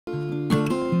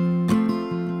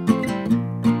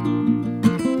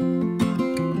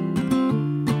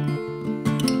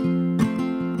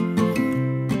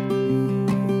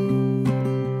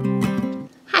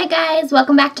guys,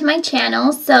 welcome back to my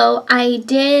channel. So I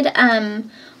did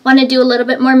want to do a little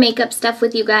bit more makeup stuff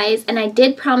with you guys, and I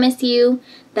did promise you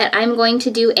that I'm going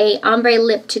to do a ombre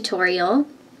lip tutorial.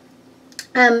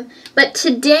 But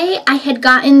today I had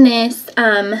gotten this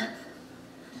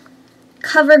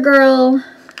CoverGirl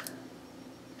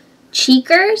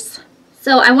Cheekers.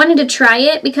 So I wanted to try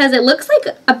it because it looks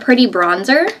like a pretty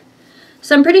bronzer.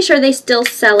 So I'm pretty sure they still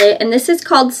sell it, and this is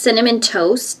called Cinnamon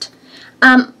Toast.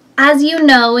 As you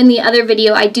know, in the other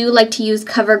video, I do like to use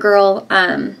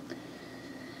CoverGirl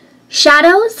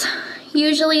shadows,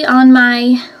 usually on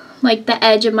my, like the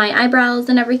edge of my eyebrows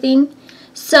and everything.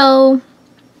 So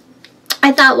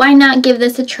I thought, why not give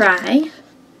this a try? You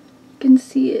can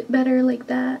see it better like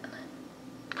that.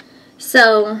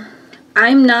 So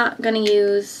I'm not going to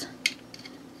use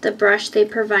the brush they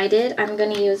provided. I'm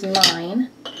going to use mine.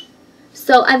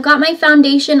 So I've got my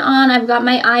foundation on. I've got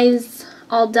my eyes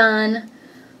all done.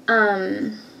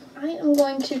 I am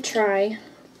going to try,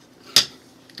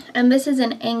 and this is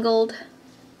an angled,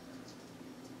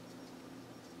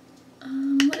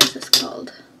 what is this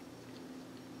called?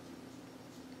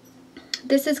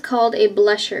 This is called a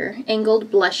blusher, angled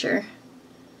blusher.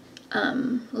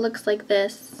 Looks like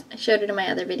this. I showed it in my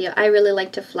other video. I really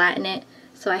like to flatten it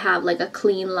so I have like a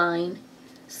clean line.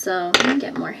 So let me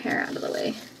get more hair out of the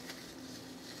way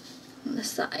on the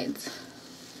sides.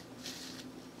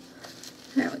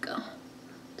 There we go.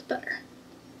 It's better.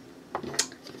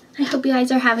 I hope you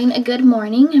guys are having a good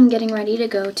morning. I'm getting ready to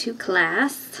go to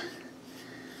class.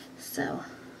 So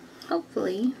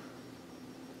hopefully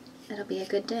it'll be a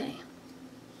good day.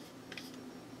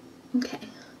 Okay.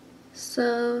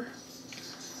 So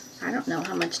I don't know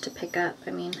how much to pick up.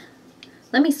 I mean,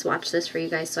 let me swatch this for you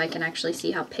guys so I can actually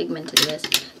see how pigmented it is.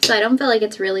 So I don't feel like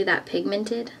it's really that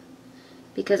pigmented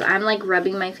because I'm like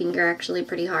rubbing my finger actually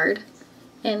pretty hard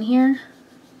in here.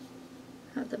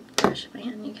 I have the brush in my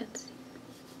hand, you can see.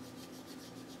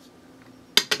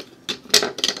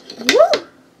 Woo!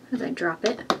 As I drop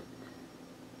it.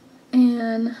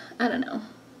 And I don't know.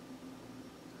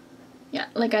 Yeah,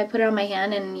 like I put it on my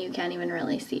hand and you can't even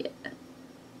really see it.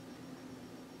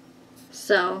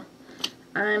 So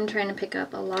I'm trying to pick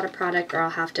up a lot of product or I'll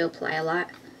have to apply a lot.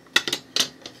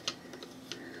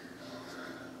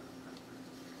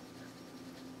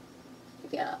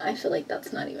 Yeah, I feel like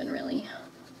that's not even really.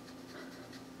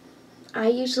 I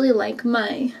usually like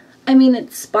my, I mean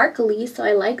it's sparkly, so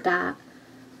I like that.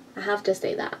 I have to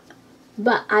say that.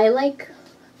 But I like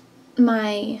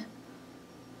my,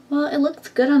 well, it looks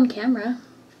good on camera.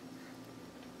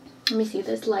 Let me see,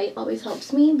 this light always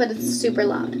helps me, but it's super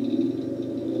loud.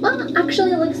 Well,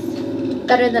 actually it looks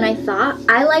better than I thought.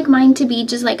 I like mine to be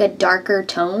just like a darker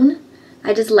tone.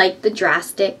 I just like the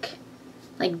drastic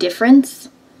like difference.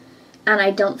 And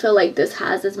I don't feel like this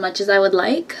has as much as I would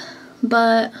like,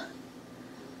 but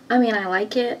I mean, I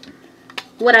like it.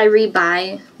 Would I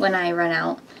rebuy when I run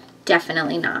out?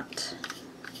 Definitely not.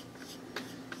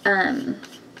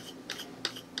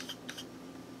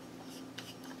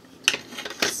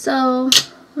 So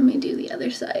let me do the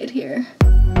other side here.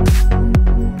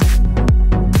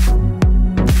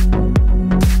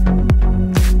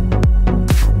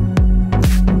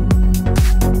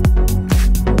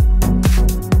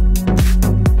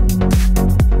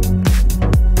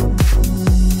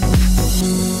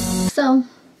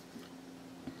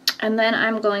 And then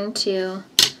I'm going to,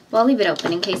 well, I'll leave it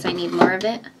open in case I need more of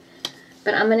it.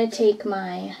 But I'm going to take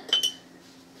my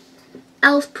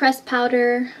e.l.f. pressed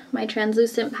powder, my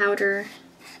translucent powder,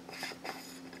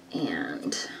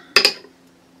 and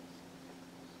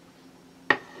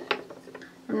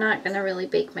I'm not going to really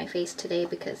bake my face today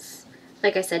because,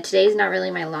 like I said, today's not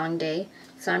really my long day.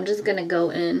 So I'm just going to go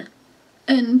in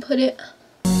and put it.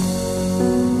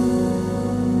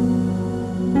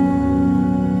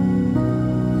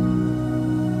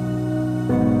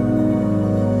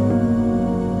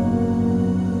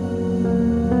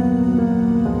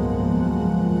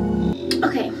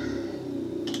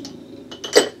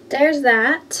 There's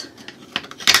that,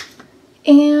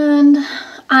 and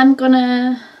I'm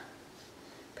gonna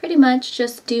pretty much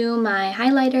just do my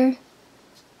highlighter,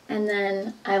 and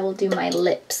then I will do my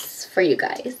lips for you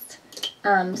guys.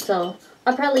 So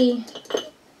I'll probably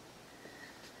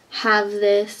have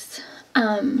this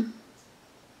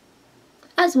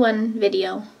as one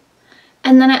video.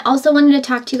 And then I also wanted to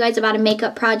talk to you guys about a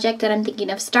makeup project that I'm thinking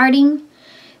of starting.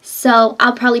 So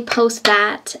I'll probably post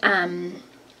that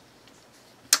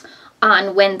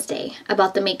on Wednesday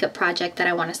about the makeup project that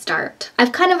I want to start.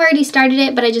 I've kind of already started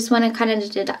it, but I just want to kind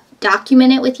of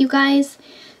document it with you guys.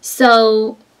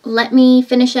 So let me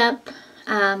finish up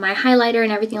my highlighter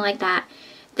and everything like that.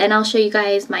 Then I'll show you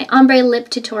guys my ombre lip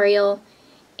tutorial,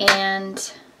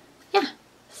 And yeah,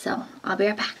 so I'll be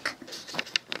right back.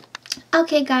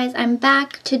 Okay guys, I'm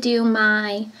back to do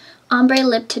my ombre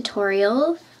lip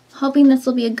tutorial. Hoping this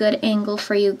will be a good angle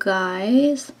for you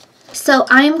guys. So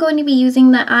I am going to be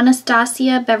using the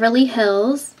Anastasia Beverly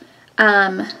Hills.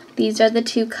 These are the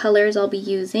two colors I'll be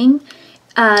using.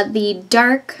 The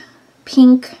dark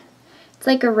pink, it's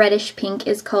like a reddish pink,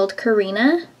 is called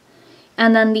Carina.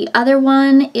 And then the other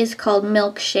one is called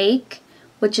Milkshake,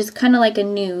 which is kind of like a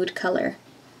nude color.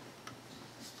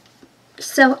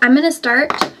 So I'm going to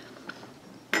start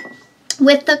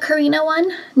with the Carina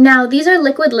one. Now these are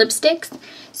liquid lipsticks,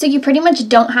 so you pretty much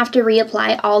don't have to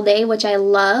reapply all day, which I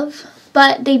love,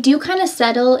 but they do kind of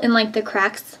settle in like the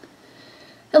cracks.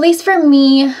 At least for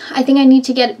me, I think I need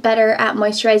to get better at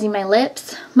moisturizing my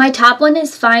lips. My top one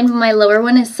is fine, but my lower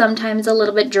one is sometimes a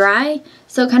little bit dry,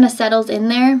 so it kind of settles in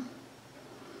there.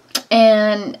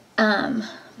 And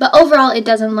but overall it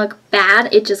doesn't look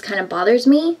bad, it just kind of bothers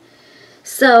me.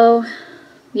 So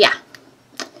yeah,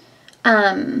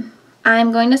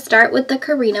 I'm going to start with the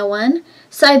Carina one.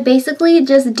 So I basically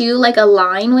just do like a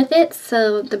line with it.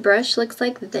 So the brush looks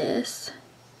like this.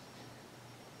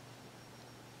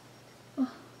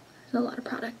 Oh, there's a lot of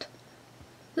product.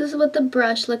 This is what the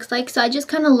brush looks like. So I just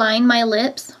kind of line my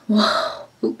lips. Whoa,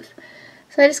 oops.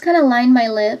 So I just kind of line my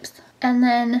lips. And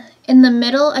then in the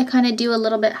middle, I kind of do a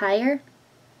little bit higher.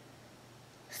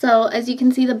 So as you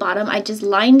can see the bottom, I just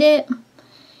lined it.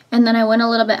 And then I went a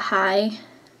little bit high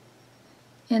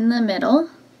in the middle,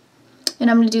 and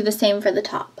I'm going to do the same for the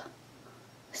top.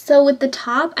 So with the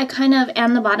top,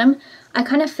 and the bottom, I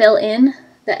kind of fill in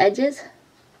the edges.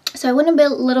 So I went a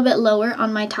little bit lower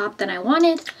on my top than I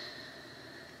wanted.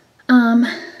 And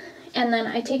then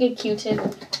I take a Q-tip,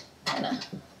 kind of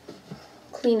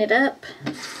clean it up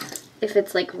if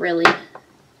it's like really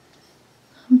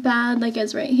bad, like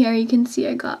as right here, you can see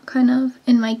I got kind of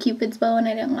in my Cupid's bow and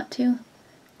I didn't want to.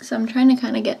 So I'm trying to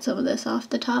kind of get some of this off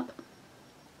the top.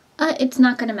 It's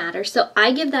not going to matter. So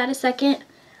I give that a second.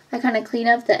 I kind of clean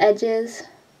up the edges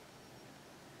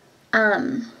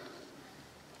and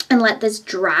let this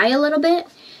dry a little bit,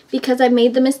 because I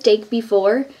made the mistake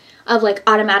before of like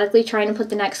automatically trying to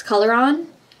put the next color on.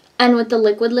 And with the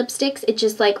liquid lipsticks, it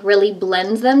just like really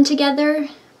blends them together,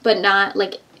 but not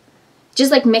like,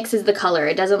 just like mixes the color.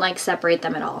 It doesn't like separate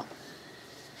them at all.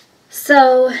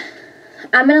 So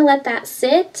I'm going to let that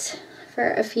sit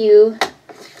for a few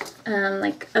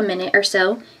like a minute or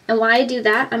so. And while I do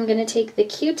that, I'm going to take the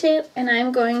Q-tip and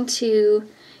I'm going to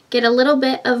get a little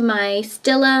bit of my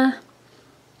Stila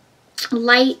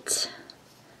Light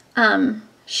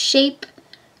Shape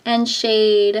and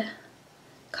Shade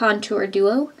Contour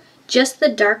Duo. Just the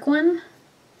dark one,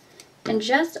 and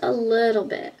just a little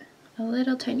bit, a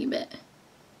little tiny bit.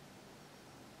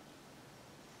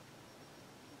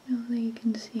 I don't think you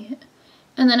can see it.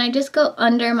 And then I just go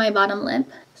under my bottom lip.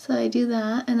 So I do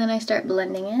that, and then I start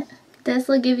blending it. This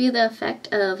will give you the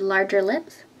effect of larger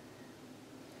lips.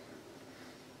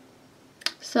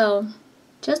 So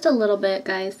just a little bit,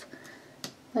 guys.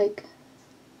 Like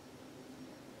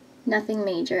nothing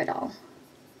major at all.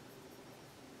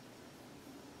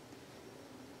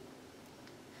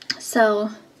 So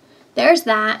there's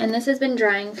that, and this has been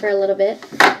drying for a little bit.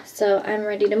 So I'm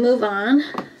ready to move on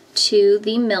to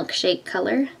the Milkshake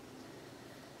color.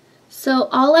 So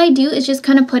all I do is just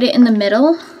kind of put it in the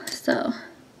middle. So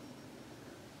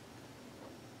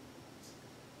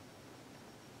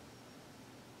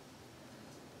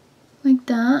like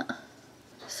that.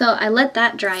 So I let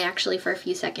that dry actually for a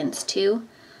few seconds too.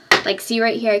 Like see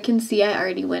right here, I can see I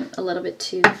already went a little bit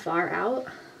too far out.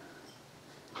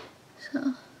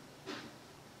 So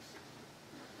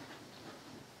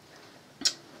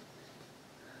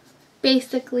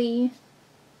basically,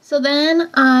 so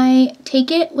then I take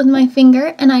it with my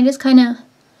finger and I just kind of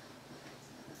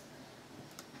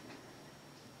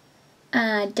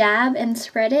dab and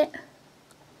spread it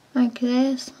like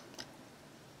this,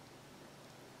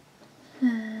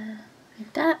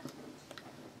 like that.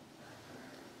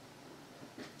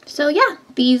 So yeah,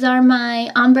 these are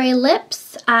my ombre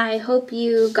lips. I hope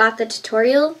you got the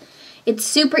tutorial. It's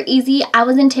super easy. I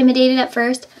was intimidated at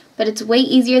first, but it's way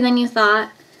easier than you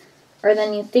thought, or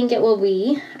than you think it will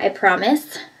be, I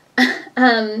promise.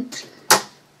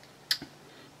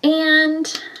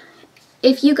 And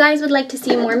if you guys would like to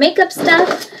see more makeup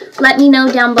stuff, let me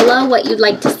know down below what you'd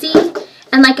like to see.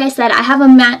 And like I said, I have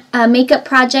a makeup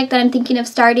project that I'm thinking of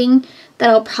starting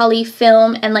that I'll probably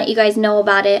film and let you guys know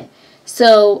about it.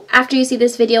 So after you see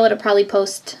this video, this will probably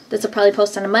post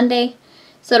on a Monday.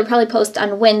 So it'll probably post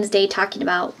on Wednesday talking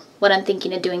about what I'm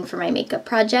thinking of doing for my makeup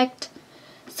project.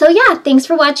 So yeah, thanks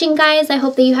for watching, guys. I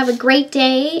hope that you have a great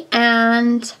day,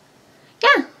 and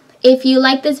yeah, if you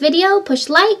like this video, push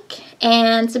like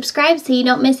and subscribe so you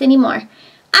don't miss any more.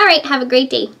 Alright, have a great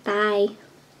day.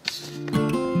 Bye.